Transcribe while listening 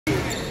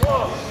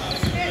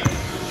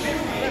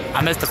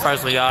I missed the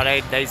first one, y'all.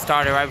 They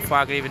started right before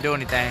I could even do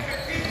anything.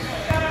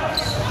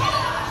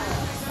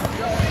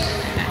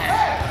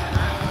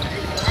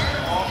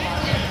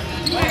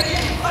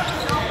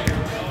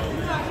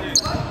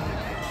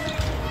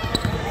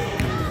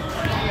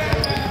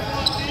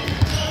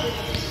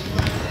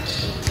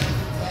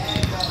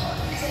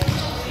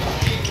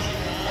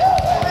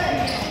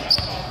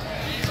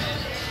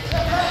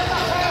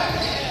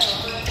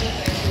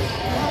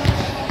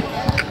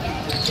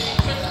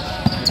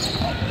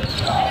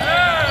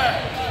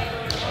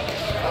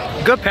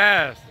 Good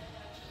pass.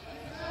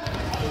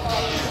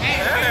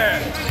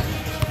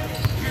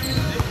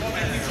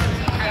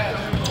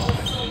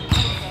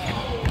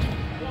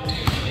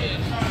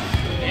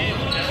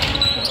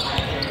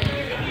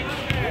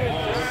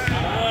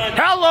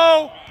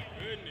 Hello.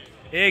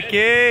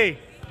 Icky.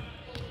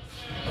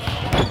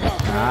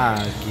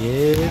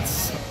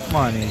 Gets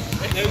money.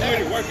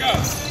 Work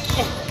out.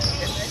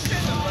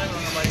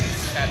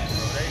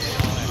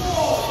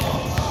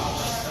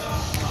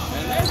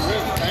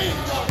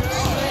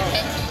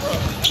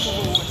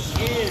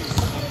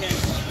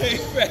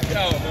 Back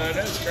out, man.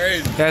 That's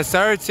crazy. Yes,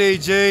 sir,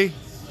 TG.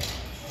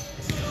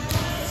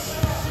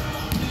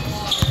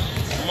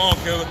 Come on,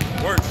 killer.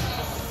 Work.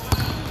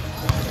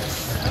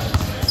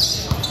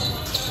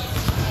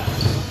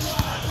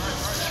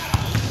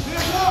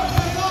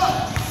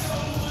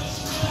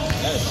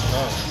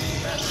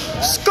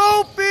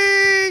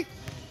 Scoopy!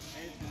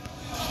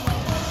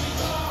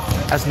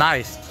 That's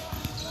nice.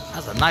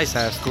 That's a nice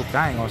ass scoop.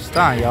 I ain't gonna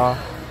stun, y'all.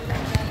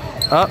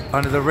 Up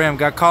under the rim.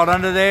 Got caught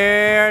under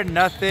there.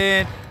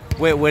 Nothing.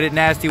 Wet with it.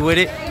 Nasty with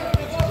it.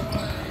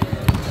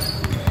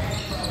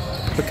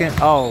 Looking.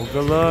 Oh,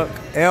 good look.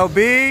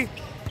 LB.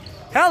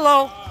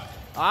 Hello. All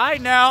right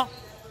now.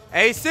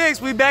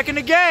 A6. We back in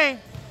the game.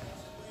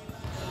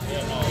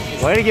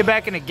 Way to get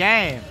back in the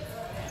game.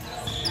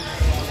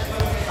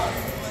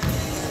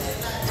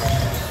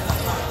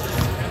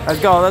 Let's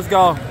go. Let's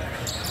go.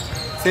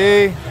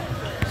 See.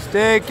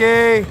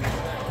 Sticky.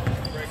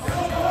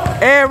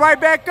 Ed, right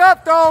back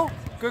up though.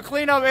 Good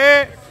cleanup,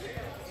 Ed.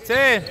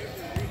 10.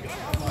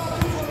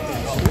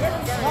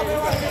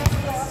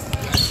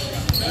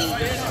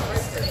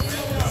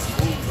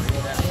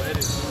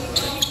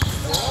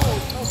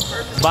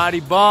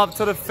 Body bump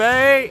to the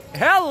fade.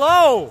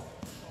 Hello.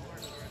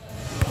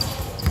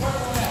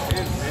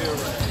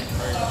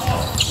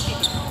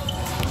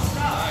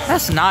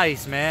 That's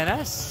nice, man.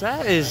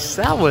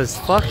 That was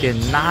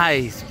fucking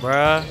nice,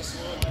 bruh.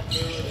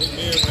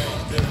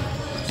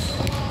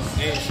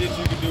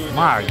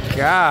 My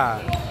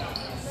God.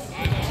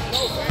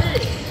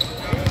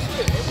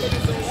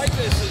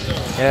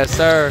 Yes,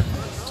 sir.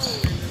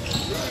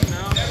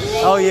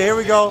 Oh, yeah, here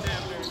we go.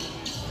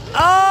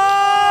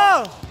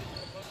 Oh!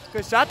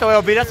 Good shot, though,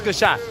 LB. That's a good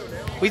shot.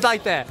 We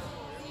like that.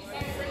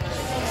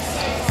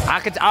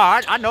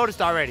 I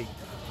noticed already.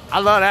 I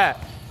love that.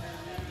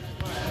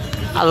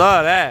 I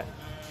love that.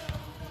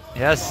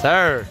 Yes,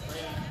 sir.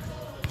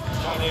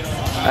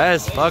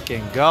 Let's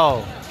fucking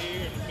go.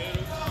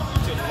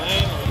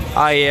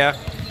 Oh, yeah.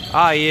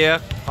 Oh, yeah.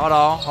 Hold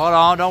on. Hold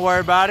on. Don't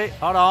worry about it.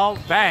 Hold on.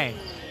 Bang.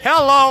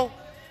 Hello.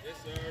 Yes,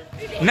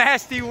 sir.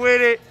 Nasty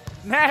with it.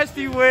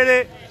 Nasty with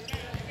it.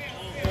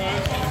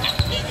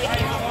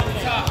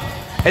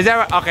 Is that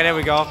right? Okay, there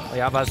we go.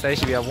 Yeah, I'm about to say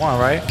she should be at 1,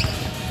 right?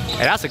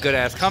 Hey, that's a good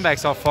ass comeback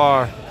so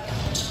far.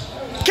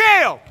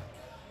 Kill.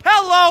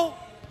 Hello.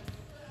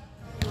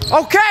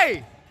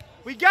 Okay.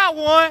 We got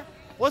one.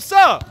 What's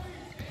up?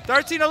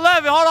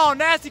 13-11. Hold on.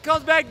 Nasty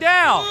comes back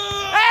down.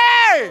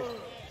 Hey.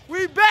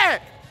 We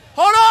back.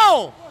 Hold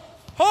on.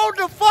 Hold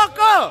the fuck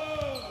up.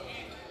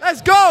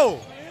 Let's go.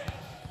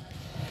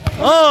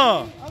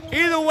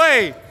 Either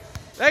way.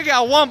 They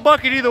got one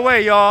bucket either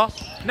way, y'all.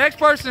 Next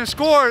person to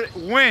score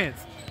wins.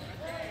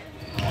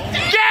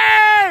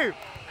 Game!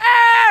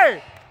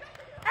 Hey!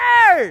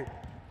 Hey!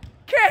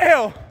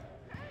 Kill!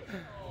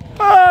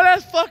 Oh,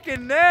 that's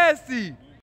fucking nasty.